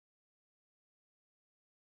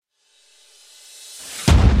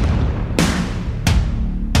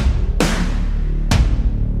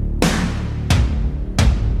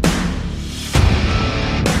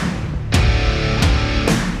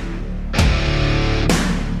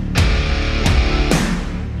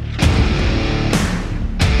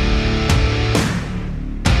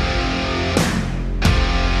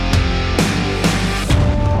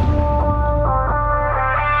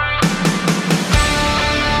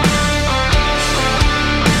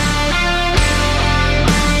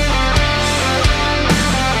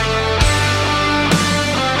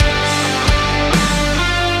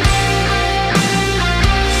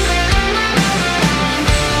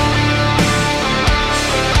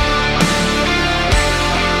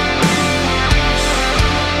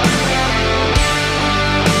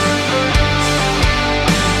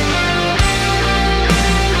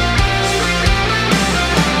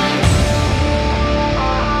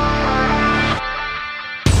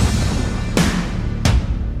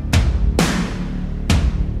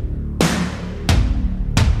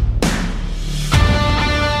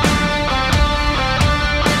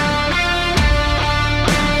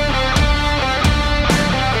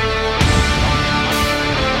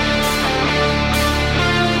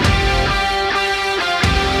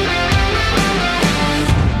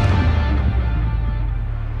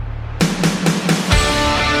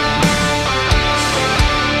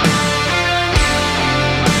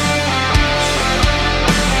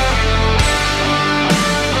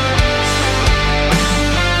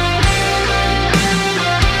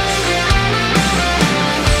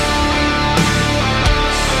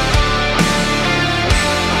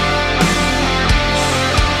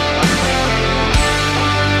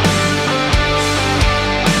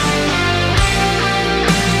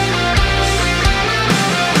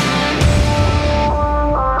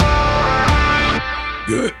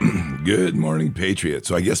Good morning, Patriot.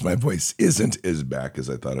 So I guess my voice isn't as back as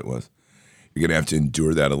I thought it was. You're going to have to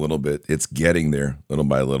endure that a little bit. It's getting there little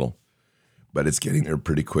by little, but it's getting there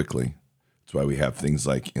pretty quickly. That's why we have things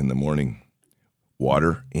like in the morning,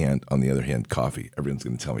 water, and on the other hand, coffee. Everyone's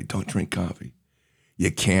going to tell me, don't drink coffee.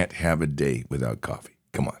 You can't have a day without coffee.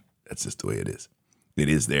 Come on. That's just the way it is. It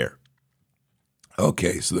is there.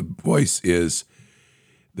 Okay, so the voice is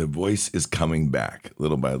coming back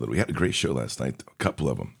little by little. We had a great show last night, a couple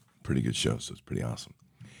of them. Pretty good shows, so it's pretty awesome.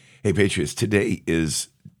 Hey, Patriots, today is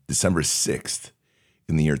December 6th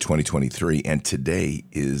in the year 2023, and today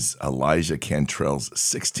is Elijah Cantrell's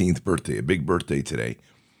 16th birthday, a big birthday today.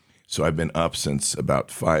 So I've been up since about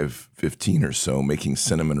 5:15 or so making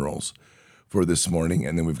cinnamon rolls for this morning,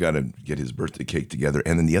 and then we've got to get his birthday cake together.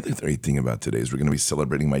 And then the other great thing about today is we're going to be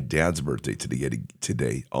celebrating my dad's birthday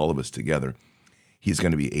today, all of us together. He's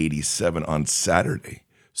going to be 87 on Saturday.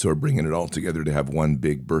 So we're bringing it all together to have one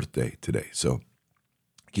big birthday today. So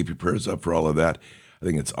keep your prayers up for all of that. I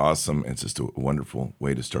think it's awesome. It's just a wonderful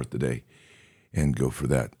way to start the day and go for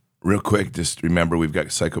that. Real quick, just remember we've got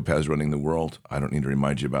psychopaths running the world. I don't need to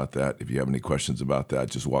remind you about that. If you have any questions about that,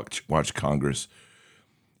 just watch Congress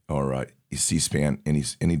or C-SPAN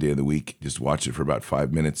any day of the week. Just watch it for about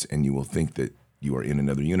 5 minutes and you will think that you are in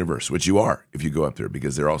another universe, which you are if you go up there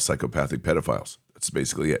because they're all psychopathic pedophiles. That's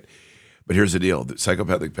basically it. But here's the deal. The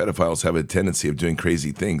psychopathic pedophiles have a tendency of doing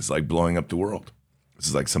crazy things like blowing up the world. This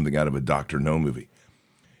is like something out of a Dr. No movie.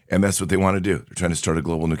 And that's what they want to do. They're trying to start a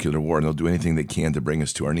global nuclear war, and they'll do anything they can to bring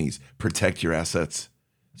us to our knees. Protect your assets.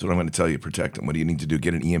 That's what I'm going to tell you. Protect them. What do you need to do?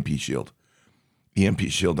 Get an EMP shield.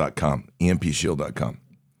 EMPshield.com. EMPshield.com.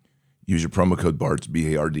 Use your promo code BARDS,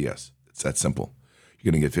 BARDS. It's that simple.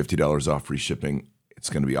 You're going to get $50 off free shipping.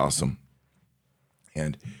 It's going to be awesome.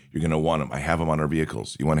 And you're going to want them. I have them on our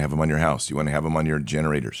vehicles. You want to have them on your house. You want to have them on your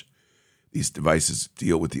generators. These devices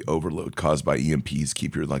deal with the overload caused by EMPs,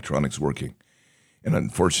 keep your electronics working. And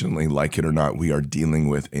unfortunately, like it or not, we are dealing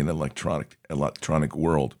with an electronic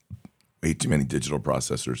world. Way too many digital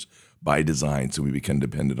processors by design, so we become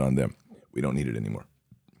dependent on them. We don't need it anymore.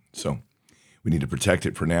 So we need to protect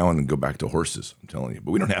it for now and then go back to horses, I'm telling you.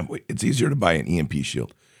 But we don't have, it's easier to buy an EMP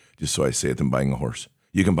shield, just so I say it, than buying a horse.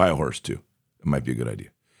 You can buy a horse too. It might be a good idea.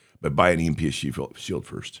 But buy an EMP shield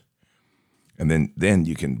first. And then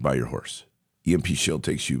you can buy your horse. EMP shield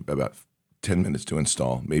takes you about 10 minutes to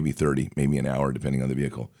install, maybe 30, maybe an hour, depending on the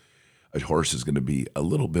vehicle. A horse is going to be a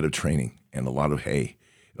little bit of training and a lot of hay,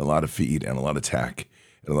 and a lot of feed, and a lot of tack,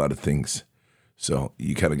 and a lot of things. So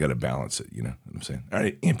you kind of got to balance it, you know what I'm saying? All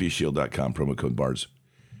right, EMPshield.com, promo code BARDS.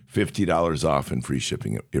 $50 off and free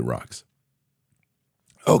shipping. It rocks.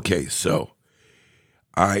 Okay, so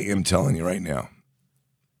I am telling you right now,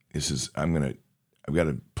 I've got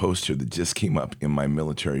a post here that just came up in my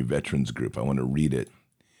military veterans group. I want to read it.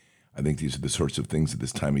 I think these are the sorts of things at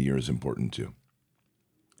this time of year is important too.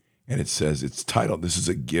 And it says, it's titled, this is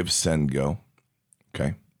a Give, Send, Go.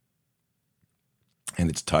 Okay. And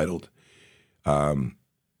it's titled, it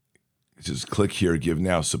says, click here, give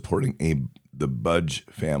now, supporting the Budge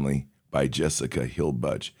family by Jessica Hill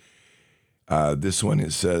Budge. This one,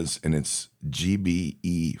 it says, and it's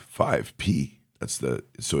GBE5P.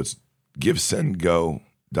 So it's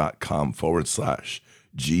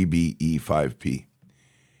givesendgo.com/GBE5P.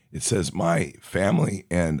 It says, my family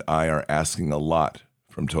and I are asking a lot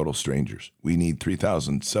from total strangers. We need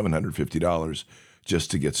 $3,750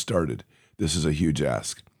 just to get started. This is a huge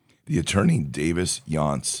ask. The attorney Davis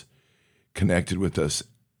Yance connected with us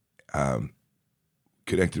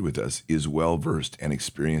is well-versed and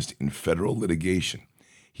experienced in federal litigation.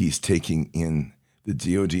 He's taking in the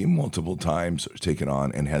DOD multiple times, taken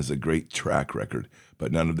on, and has a great track record,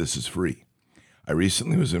 but none of this is free. I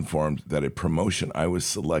recently was informed that a promotion I was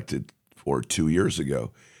selected for 2 years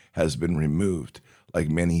ago has been removed. Like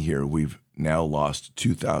many here, we've now lost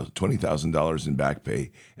 $20,000 in back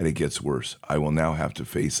pay, and it gets worse. I will now have to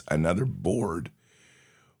face another board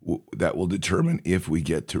that will determine if we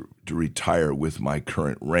get to retire with my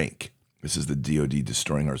current rank. This is the DOD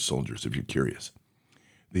destroying our soldiers, if you're curious.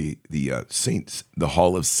 The Saints, the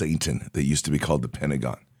Hall of Satan, that used to be called the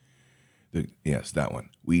Pentagon. Yes, that one.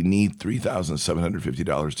 We need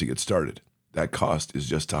 $3,750 to get started. That cost is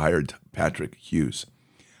just to hire Patrick Hughes.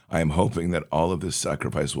 I am hoping that all of this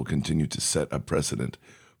sacrifice will continue to set a precedent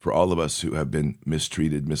for all of us who have been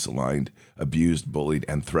mistreated, misaligned, abused, bullied,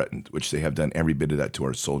 and threatened, which they have done every bit of that to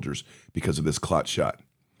our soldiers because of this clot shot.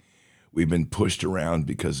 We've been pushed around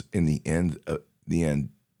because in the end, the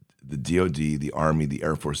DOD, the Army, the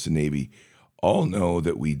Air Force, the Navy all know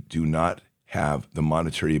that we do not have the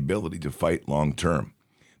monetary ability to fight long term.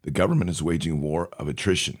 The government is waging war of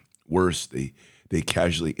attrition. Worse, they They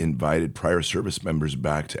casually invited prior service members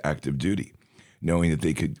back to active duty, knowing that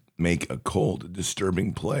they could make a cold,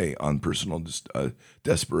 disturbing play on personal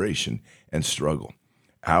desperation and struggle.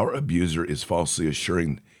 Our abuser is falsely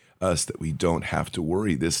assuring us that we don't have to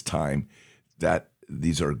worry this time, that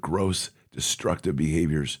these are gross, destructive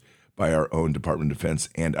behaviors by our own Department of Defense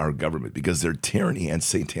and our government because they're tyranny and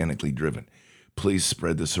satanically driven. Please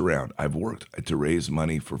spread this around. I've worked to raise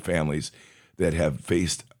money for families that have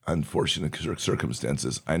faced unfortunate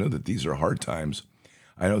circumstances. I know that these are hard times.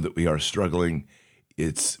 I know that we are struggling.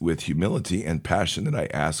 It's with humility and passion that I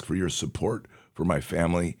ask for your support for my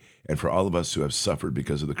family and for all of us who have suffered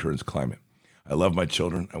because of the current climate. I love my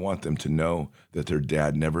children. I want them to know that their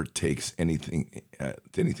dad never takes anything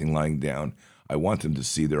lying down. I want them to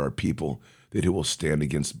see there are people who will stand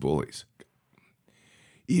against bullies.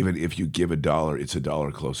 Even if you give $1, it's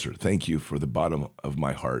 $1 closer. Thank you for the bottom of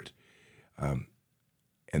my heart.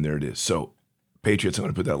 And there it is. So, Patriots, I'm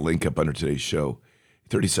going to put that link up under today's show.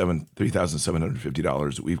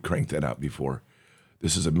 $3,750. We've cranked that out before.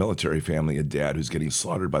 This is a military family, a dad who's getting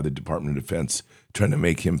slaughtered by the Department of Defense, trying to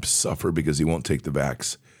make him suffer because he won't take the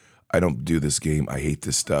vax. I don't do this game. I hate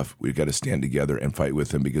this stuff. We've got to stand together and fight with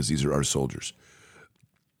them because these are our soldiers.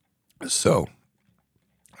 So,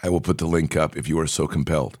 I will put the link up if you are so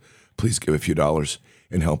compelled. Please give a few dollars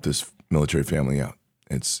and help this military family out.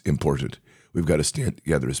 It's important. We've got to stand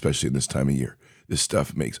together, especially in this time of year. This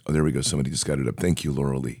stuff makes, oh, there we go. Somebody just got it up. Thank you,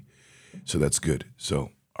 Laura Lee. So that's good.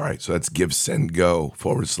 So, all right. So that's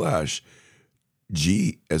GiveSendGo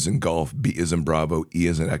 /G as in golf, B as in Bravo, E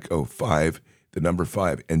as in Echo, 5, the number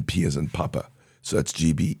 5, and P as in Papa. So that's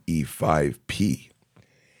GBE5P.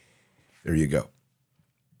 There you go.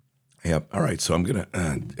 Yep. All right. So I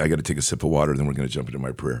got to take a sip of water, then we're going to jump into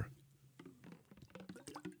my prayer.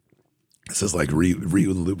 This is like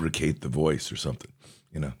re-lubricate the voice or something,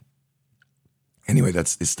 Anyway,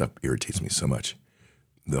 this stuff irritates me so much.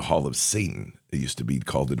 The Hall of Satan, it used to be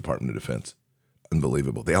called the Department of Defense.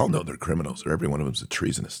 Unbelievable. They all know they're criminals, or every one of them is a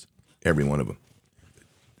treasonist. Every one of them.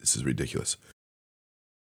 This is ridiculous.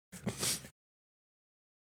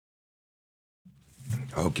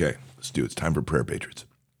 Okay, let's do it. It's time for prayer, Patriots.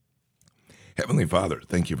 Heavenly Father,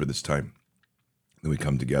 thank you for this time that we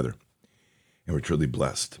come together, and we're truly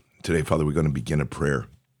blessed. Today, Father, we're going to begin a prayer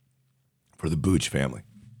for the Booch family.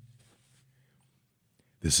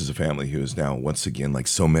 This is a family who is now, once again, like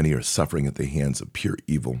so many, are suffering at the hands of pure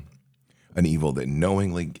evil, an evil that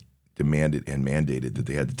knowingly demanded and mandated that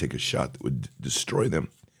they had to take a shot that would destroy them,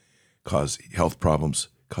 cause health problems,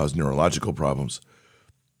 cause neurological problems,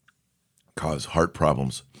 cause heart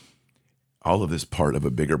problems. All of this part of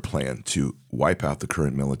a bigger plan to wipe out the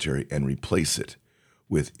current military and replace it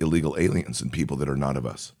with illegal aliens and people that are not of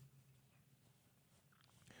us.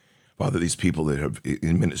 Father, these people that have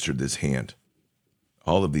administered this hand,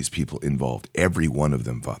 all of these people involved, every one of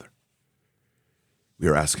them, Father, we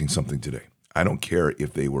are asking something today. I don't care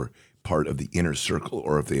if they were part of the inner circle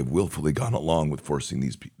or if they have willfully gone along with forcing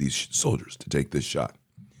these soldiers to take this shot.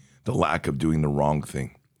 The lack of doing the wrong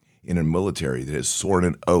thing in a military that has sworn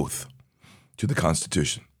an oath to the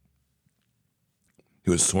Constitution,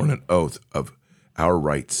 who has sworn an oath of our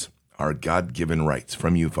rights, our God-given rights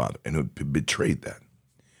from you, Father, and who betrayed that.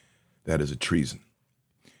 That is a treason,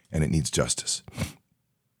 and it needs justice.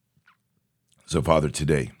 So, Father,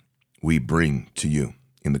 today we bring to you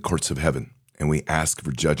in the courts of heaven, and we ask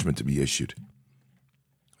for judgment to be issued,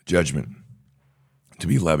 judgment to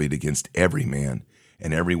be levied against every man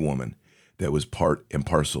and every woman that was part and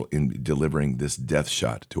parcel in delivering this death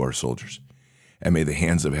shot to our soldiers. And may the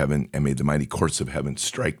hands of heaven and may the mighty courts of heaven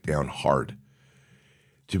strike down hard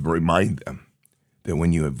to remind them that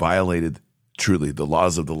when you have violated truly the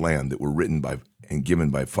laws of the land that were written by and given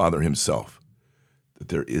by Father himself, that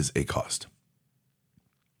there is a cost.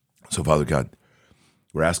 So, Father God,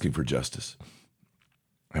 we're asking for justice,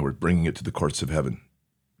 and we're bringing it to the courts of heaven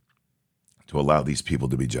to allow these people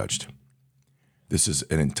to be judged. This is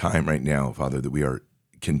an time right now, Father, that we are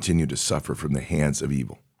continue to suffer from the hands of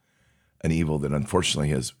evil, an evil that unfortunately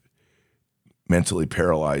has mentally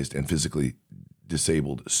paralyzed and physically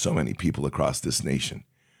disabled so many people across this nation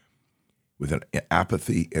with an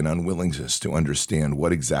apathy and unwillingness to understand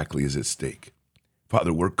what exactly is at stake.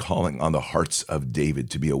 Father, we're calling on the hearts of David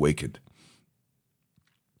to be awakened.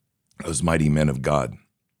 Those mighty men of God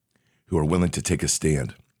who are willing to take a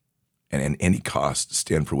stand and at any cost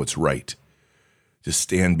stand for what's right, to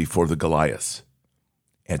stand before the Goliaths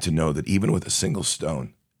and to know that even with a single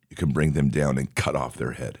stone, you can bring them down and cut off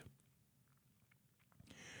their head.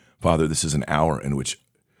 Father, this is an hour in which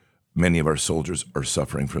many of our soldiers are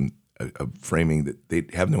suffering from a framing that they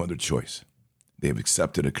have no other choice. They have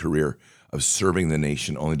accepted a career of serving the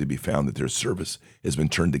nation, only to be found that their service has been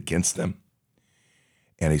turned against them,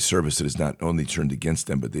 and a service that is not only turned against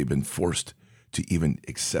them, but they've been forced to even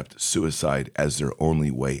accept suicide as their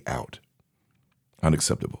only way out.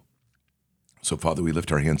 Unacceptable. So, Father, we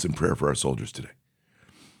lift our hands in prayer for our soldiers today.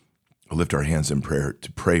 We lift our hands in prayer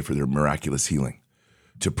to pray for their miraculous healing,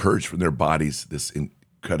 to purge from their bodies this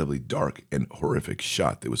incredibly dark and horrific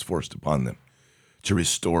shot that was forced upon them, to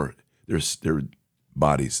restore their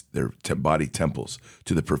bodies, their body temples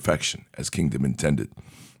to the perfection as kingdom intended.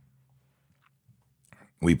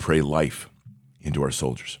 We pray life into our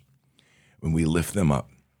soldiers. When we lift them up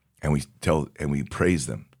and we praise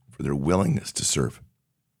them for their willingness to serve.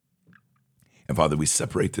 And Father, we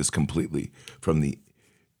separate this completely from the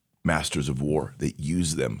masters of war that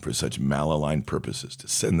use them for such malaligned purposes, to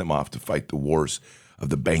send them off to fight the wars of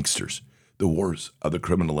the banksters, the wars of the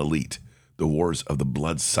criminal elite, the wars of the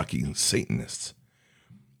blood-sucking Satanists.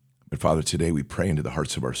 But Father, today we pray into the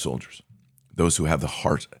hearts of our soldiers, those who have the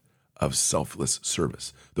heart of selfless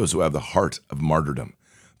service, those who have the heart of martyrdom,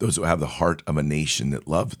 those who have the heart of a nation that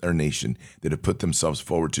love their nation, that have put themselves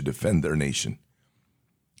forward to defend their nation,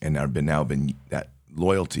 and now been that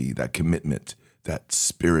loyalty, that commitment, that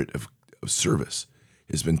spirit of service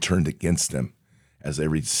has been turned against them, as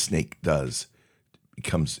every snake does,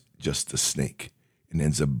 becomes just a snake and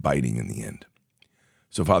ends up biting in the end.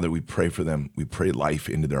 So, Father, we pray for them. We pray life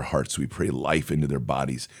into their hearts. We pray life into their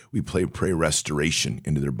bodies. We pray restoration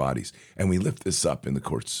into their bodies. And we lift this up in the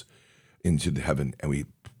courts into the heaven, and we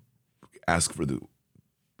ask for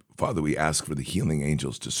the healing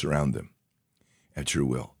angels to surround them at your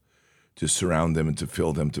will, to surround them and to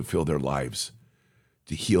fill their lives,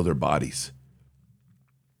 to heal their bodies,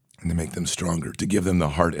 and to make them stronger, to give them the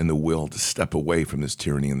heart and the will to step away from this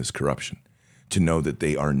tyranny and this corruption, to know that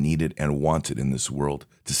they are needed and wanted in this world,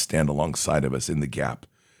 to stand alongside of us in the gap,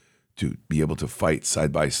 to be able to fight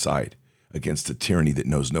side by side against a tyranny that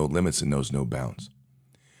knows no limits and knows no bounds.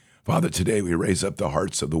 Father, today we raise up the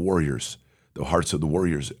hearts of the warriors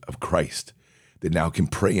of Christ that now can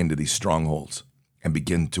pray into these strongholds and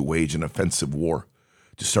begin to wage an offensive war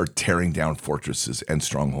to start tearing down fortresses and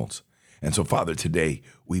strongholds. And so, Father, today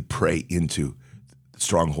we pray into the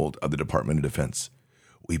stronghold of the Department of Defense.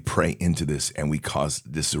 We pray into this, and we cause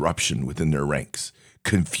disruption within their ranks,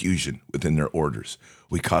 confusion within their orders.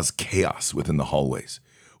 We cause chaos within the hallways.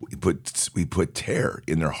 We put terror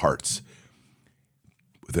in their hearts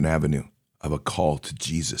with an avenue of a call to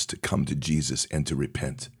Jesus, to come to Jesus and to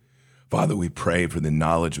repent. Father, we pray for the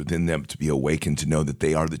knowledge within them to be awakened, to know that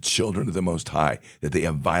they are the children of the Most High, that they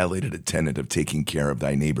have violated a tenet of taking care of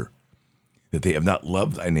thy neighbor, that they have not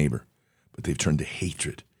loved thy neighbor, but they've turned to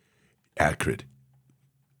hatred, acrid,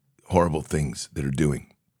 horrible things that are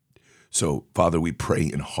doing. So, Father, we pray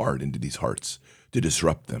in hard into these hearts to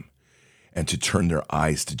disrupt them and to turn their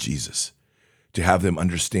eyes to Jesus, to have them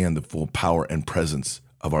understand the full power and presence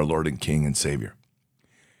of our Lord and King and Savior.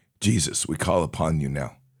 Jesus, we call upon you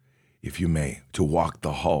now, if you may, to walk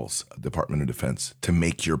the halls of the Department of Defense, to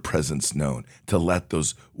make your presence known, to let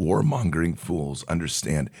those warmongering fools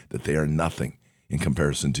understand that they are nothing in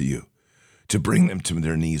comparison to you, to bring them to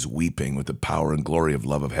their knees weeping with the power and glory of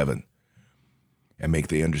love of heaven, and make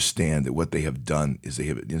they understand that what they have done is they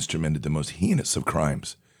have instrumented the most heinous of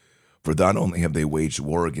crimes. For not only have they waged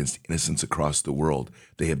war against innocents across the world,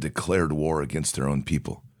 they have declared war against their own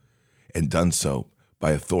people, and done so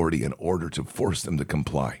by authority in order to force them to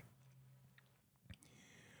comply.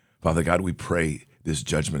 Father God, we pray this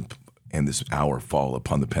judgment and this hour fall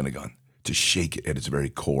upon the Pentagon, to shake it at its very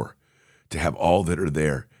core, to have all that are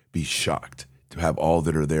there be shocked, to have all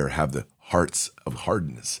that are there have the hearts of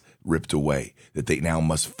hardness ripped away, that they now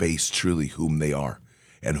must face truly whom they are,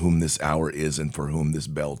 and whom this hour is, and for whom this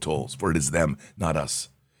bell tolls. For it is them, not us,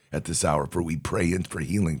 at this hour. For we pray in for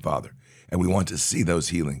healing, Father, and we want to see those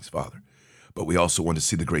healings, Father. But we also want to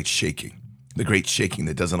see the great shaking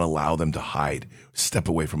that doesn't allow them to hide, step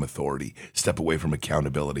away from authority, step away from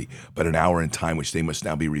accountability, but an hour in time which they must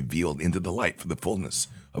now be revealed into the light for the fullness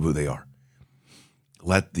of who they are.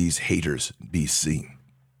 Let these haters be seen.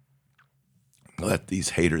 Let these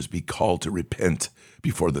haters be called to repent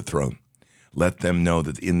before the throne. Let them know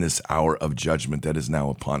that in this hour of judgment that is now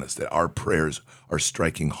upon us, that our prayers are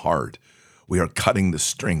striking hard. We are cutting the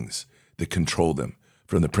strings that control them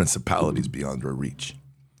from the principalities beyond our reach.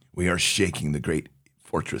 We are shaking the great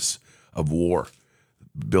fortress of war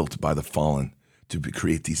built by the fallen to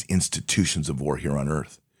create these institutions of war here on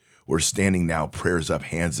earth. We're standing now, prayers up,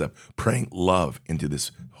 hands up, praying love into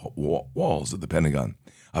this walls of the Pentagon,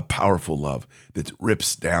 a powerful love that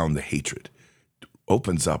rips down the hatred,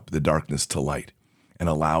 opens up the darkness to light, and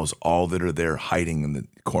allows all that are there hiding in the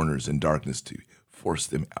corners in darkness to force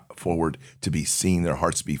them forward, to be seen, their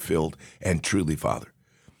hearts be filled, and truly, Father,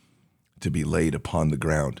 to be laid upon the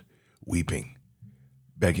ground, weeping,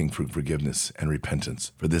 begging for forgiveness and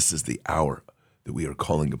repentance. For this is the hour that we are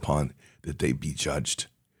calling upon that they be judged.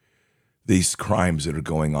 These crimes that are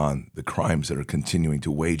going on, the crimes that are continuing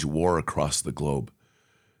to wage war across the globe,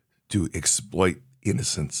 to exploit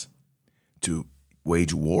innocence, to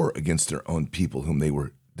wage war against their own people whom they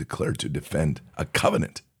were declared to defend, a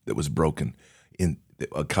covenant that was broken, in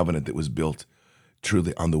a covenant that was built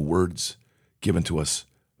truly on the words given to us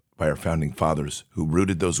by our founding fathers, who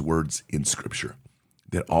rooted those words in Scripture,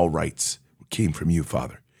 that all rights came from you,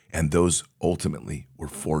 Father, and those ultimately were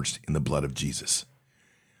forged in the blood of Jesus.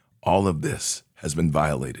 All of this has been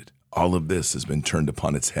violated. All of this has been turned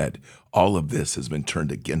upon its head. All of this has been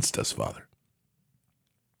turned against us, Father.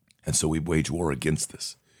 And so we wage war against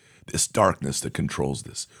this darkness that controls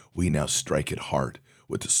this. We now strike it hard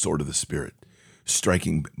with the sword of the Spirit,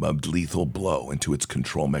 striking a lethal blow into its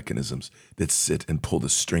control mechanisms that sit and pull the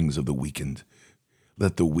strings of the weakened.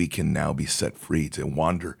 Let the weakened now be set free to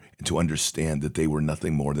wander and to understand that they were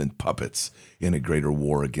nothing more than puppets in a greater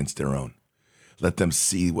war against their own. Let them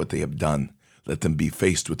see what they have done. Let them be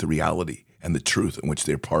faced with the reality and the truth in which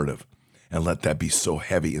they're part of. And let that be so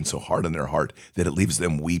heavy and so hard on their heart that it leaves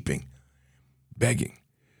them weeping, begging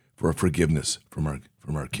for a forgiveness from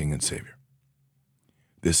our King and Savior.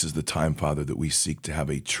 This is the time, Father, that we seek to have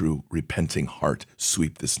a true repenting heart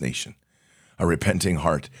sweep this nation. A repenting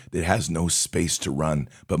heart that has no space to run,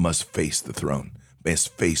 but must face the throne,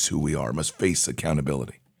 must face who we are, must face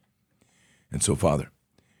accountability. And so, Father,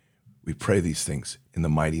 we pray these things in the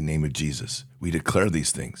mighty name of Jesus. We declare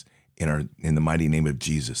these things in the mighty name of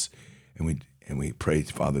Jesus. And we pray,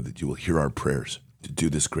 Father, that you will hear our prayers to do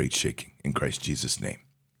this great shaking in Christ Jesus' name.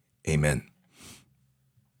 Amen.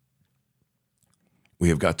 We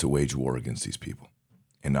have got to wage war against these people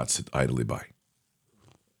and not sit idly by.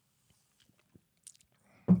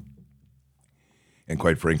 And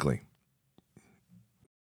quite frankly,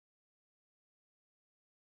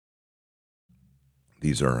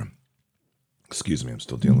 these are, excuse me, I'm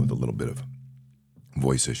still dealing with a little bit of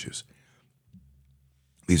voice issues.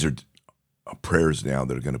 These are prayers now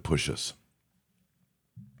that are going to push us,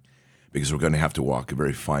 because we're going to have to walk a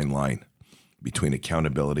very fine line between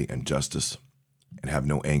accountability and justice and have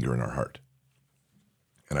no anger in our heart.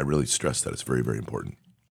 And I really stress that it's very, very important.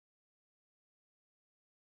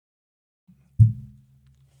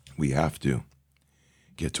 We have to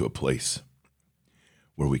get to a place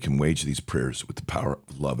where we can wage these prayers with the power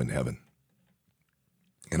of love in heaven.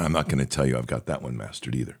 And I'm not going to tell you I've got that one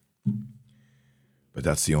mastered either. But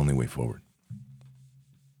that's the only way forward.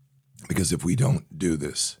 Because if we don't do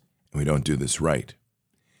this, and we don't do this right,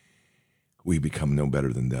 we become no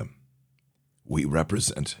better than them. We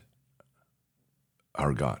represent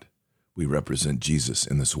our God. We represent Jesus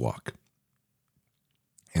in this walk.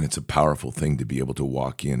 And it's a powerful thing to be able to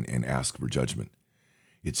walk in and ask for judgment.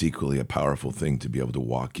 It's equally a powerful thing to be able to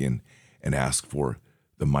walk in and ask for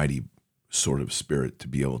the mighty sword of Spirit to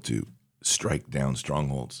be able to strike down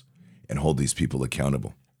strongholds and hold these people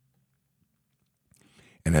accountable.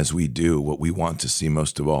 And as we do what we want to see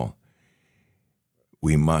most of all,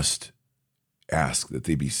 we must ask that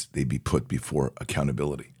they be put before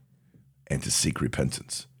accountability and to seek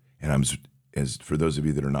repentance. And as for those of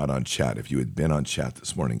you that are not on chat, if you had been on chat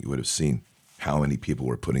this morning, you would have seen how many people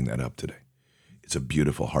were putting that up today. It's a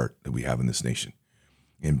beautiful heart that we have in this nation,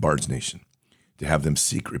 in Bard's nation, to have them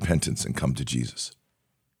seek repentance and come to Jesus.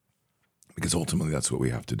 Because ultimately that's what we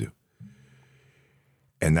have to do.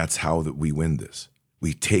 And that's how that we win this.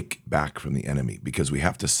 We take back from the enemy, because we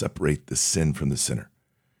have to separate the sin from the sinner.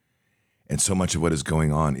 And so much of what is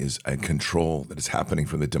going on is a control that is happening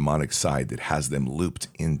from the demonic side that has them looped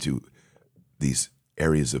into these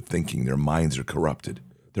areas of thinking. Their minds are corrupted.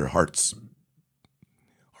 Their hearts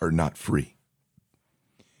are not free.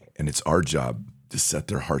 And it's our job to set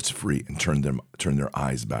their hearts free and turn their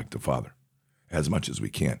eyes back to Father as much as we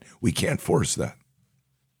can. We can't force that.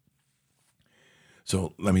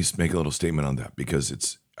 So let me make a little statement on that,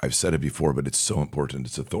 because I've said it before, but it's so important.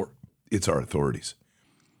 It's our authorities.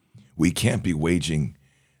 We can't be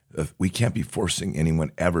forcing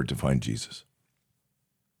anyone ever to find Jesus.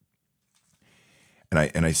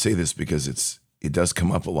 And I say this because it does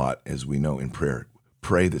come up a lot, as we know, in prayer.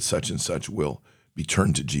 Pray that such and such will be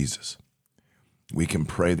turned to Jesus. We can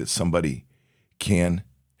pray that somebody can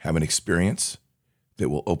have an experience that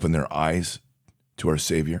will open their eyes to our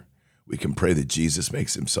Savior. We can pray that Jesus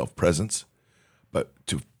makes himself presence, but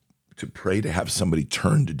to pray to have somebody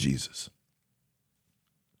turn to Jesus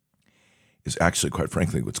is actually, quite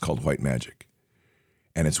frankly, what's called white magic.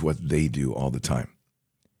 And it's what they do all the time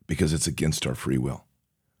because it's against our free will.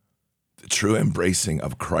 The true embracing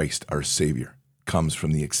of Christ, our Savior, comes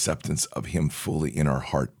from the acceptance of him fully in our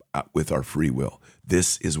heart with our free will.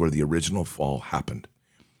 This is where the original fall happened.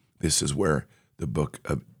 This is where the book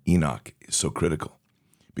of Enoch is so critical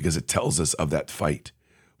because it tells us of that fight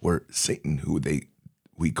where Satan, who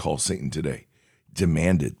we call Satan today,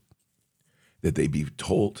 demanded that they be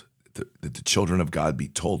told, that the children of God be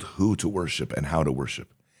told who to worship and how to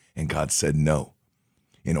worship. And God said no.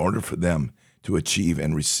 In order for them to achieve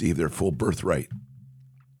and receive their full birthright,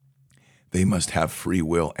 they must have free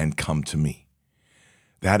will and come to me.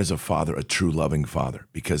 That is a father, a true loving father,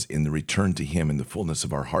 because in the return to him in the fullness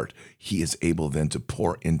of our heart, he is able then to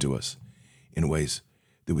pour into us in ways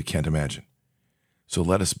that we can't imagine. So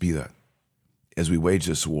let us be that as we wage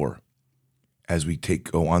this war, as we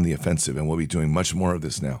go on the offensive, and we'll be doing much more of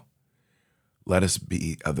this now. Let us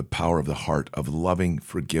be of the power of the heart of loving,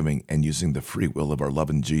 forgiving, and using the free will of our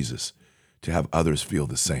loving Jesus to have others feel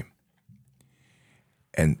the same.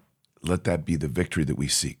 And let that be the victory that we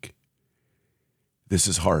seek. This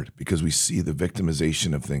is hard because we see the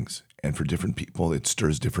victimization of things, and for different people, it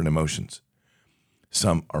stirs different emotions.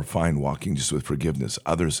 Some are fine walking just with forgiveness.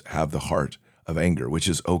 Others have the heart of anger, which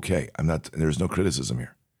is okay. There's no criticism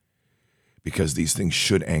here because these things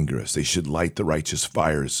should anger us. They should light the righteous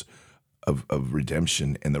fires of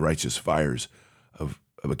redemption and the righteous fires of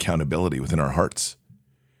accountability within our hearts.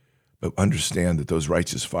 But understand that those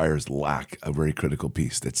righteous fires lack a very critical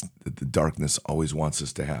piece that the darkness always wants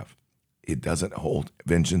us to have. It doesn't hold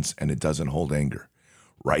vengeance and it doesn't hold anger.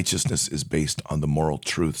 Righteousness is based on the moral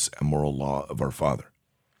truths and moral law of our Father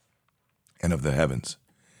and of the heavens.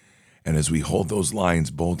 And as we hold those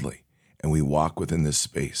lines boldly and we walk within this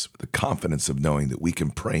space with the confidence of knowing that we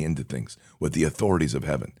can pray into things with the authorities of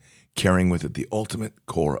heaven, carrying with it the ultimate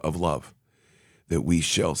core of love, that we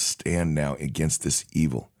shall stand now against this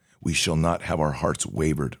evil. We shall not have our hearts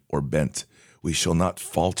wavered or bent. We shall not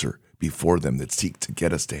falter before them that seek to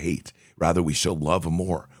get us to hate. Rather, we shall love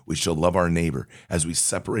more. We shall love our neighbor as we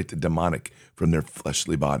separate the demonic from their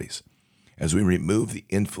fleshly bodies, as we remove the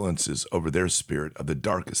influences over their spirit of the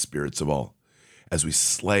darkest spirits of all, as we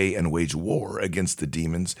slay and wage war against the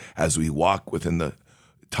demons, as we walk within the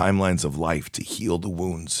timelines of life to heal the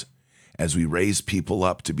wounds, as we raise people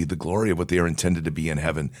up to be the glory of what they are intended to be in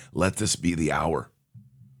heaven. Let this be the hour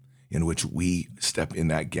in which we step in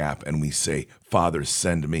that gap and we say, Father,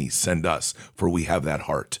 send me, send us, for we have that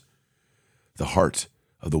heart. The heart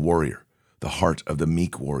of the warrior, the heart of the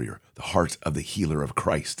meek warrior, the heart of the healer of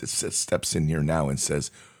Christ that steps in here now and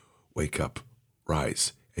says, wake up,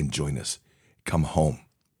 rise, and join us. Come home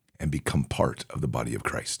and become part of the body of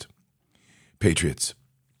Christ. Patriots,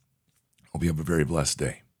 hope you have a very blessed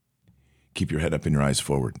day. Keep your head up and your eyes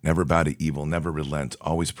forward. Never bow to evil, never relent,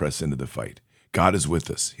 always press into the fight. God is with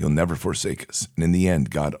us. He'll never forsake us. And in the end,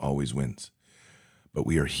 God always wins. But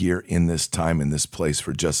we are here in this time, in this place,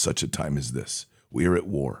 for just such a time as this. We are at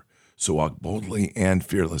war. So walk boldly and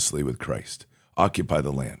fearlessly with Christ. Occupy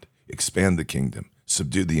the land. Expand the kingdom.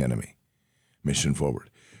 Subdue the enemy. Mission forward.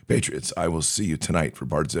 Patriots, I will see you tonight for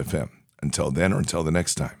Bards FM. Until then or until the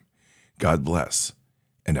next time, God bless,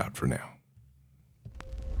 and out for now.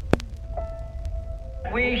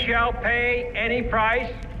 We shall pay any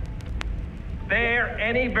price, bear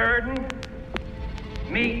any burden,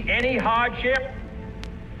 meet any hardship,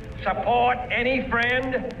 support any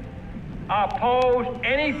friend, oppose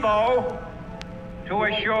any foe to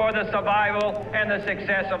assure the survival and the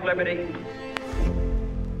success of liberty.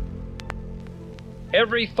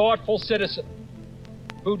 Every thoughtful citizen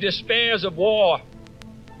who despairs of war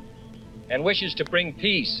and wishes to bring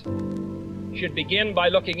peace should begin by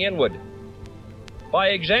looking inward, by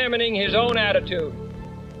examining his own attitude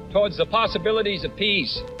towards the possibilities of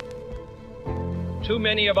peace. Too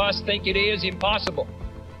many of us think it is impossible.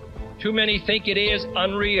 Too many think it is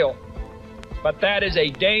unreal. But that is a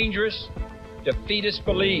dangerous, defeatist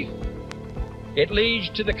belief. It leads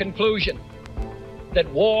to the conclusion that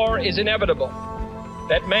war is inevitable,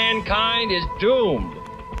 that mankind is doomed,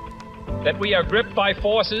 that we are gripped by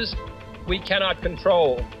forces we cannot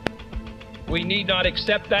control. We need not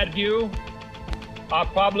accept that view. Our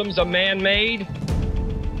problems are man-made,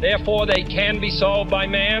 therefore they can be solved by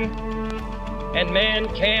man, and man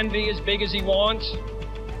can be as big as he wants.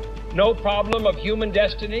 No problem of human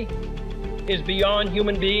destiny is beyond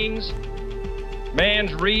human beings.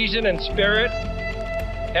 Man's reason and spirit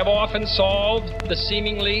have often solved the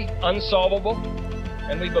seemingly unsolvable,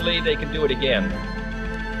 and we believe they can do it again.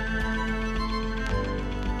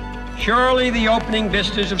 Surely the opening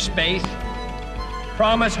vistas of space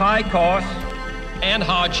promise high costs and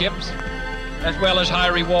hardships, as well as high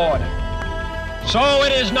reward. So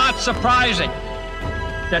it is not surprising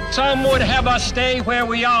that some would have us stay where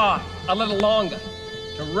we are a little longer,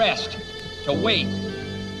 to rest, to wait.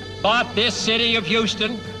 But this city of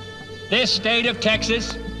Houston, this state of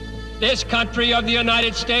Texas, this country of the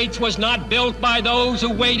United States was not built by those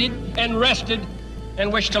who waited and rested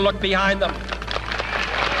and wished to look behind them.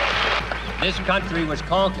 This country was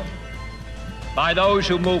conquered by those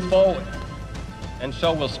who move forward, and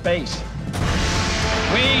so will space.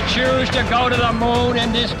 We choose to go to the moon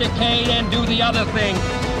in this decade and do the other thing,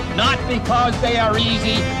 not because they are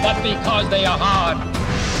easy, but because they are hard.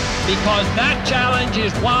 Because that challenge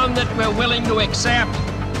is one that we're willing to accept.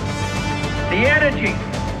 The energy,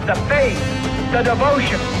 the faith, the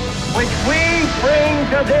devotion which we bring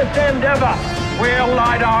to this endeavor will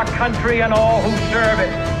light our country and all who serve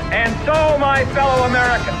it. And so, my fellow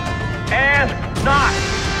Americans, ask not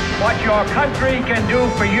what your country can do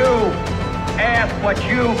for you, ask what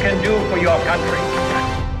you can do for your country.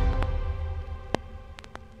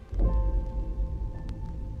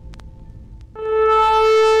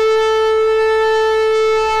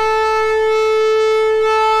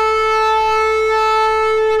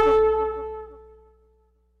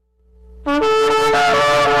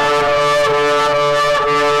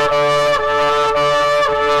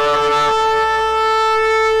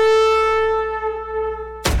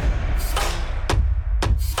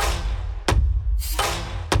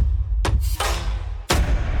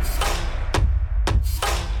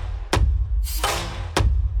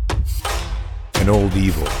 An old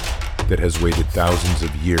evil that has waited thousands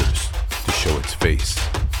of years to show its face.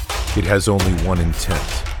 It has only one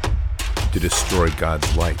intent: to destroy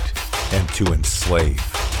God's light and to enslave.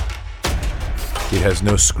 It has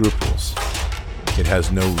no scruples. It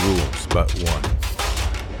has no rules but one: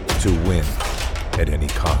 to win at any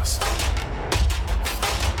cost.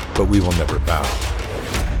 But we will never bow,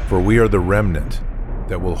 for we are the remnant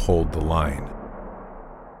that will hold the line.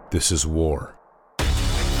 This is war.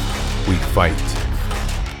 We fight.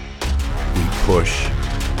 We push.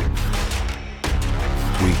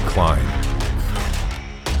 We climb.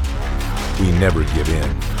 We never give in.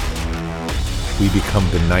 We become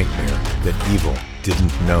the nightmare that evil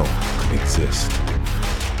didn't know could exist.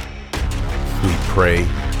 We pray.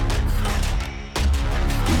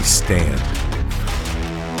 We stand.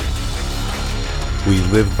 We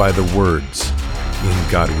live by the words, "In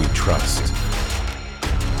God we trust."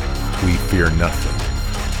 We fear nothing.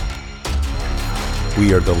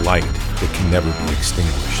 We are the light that can never be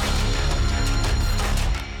extinguished.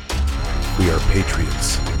 We are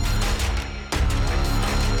patriots.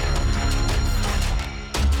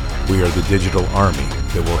 We are the digital army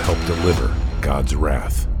that will help deliver God's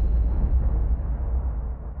wrath.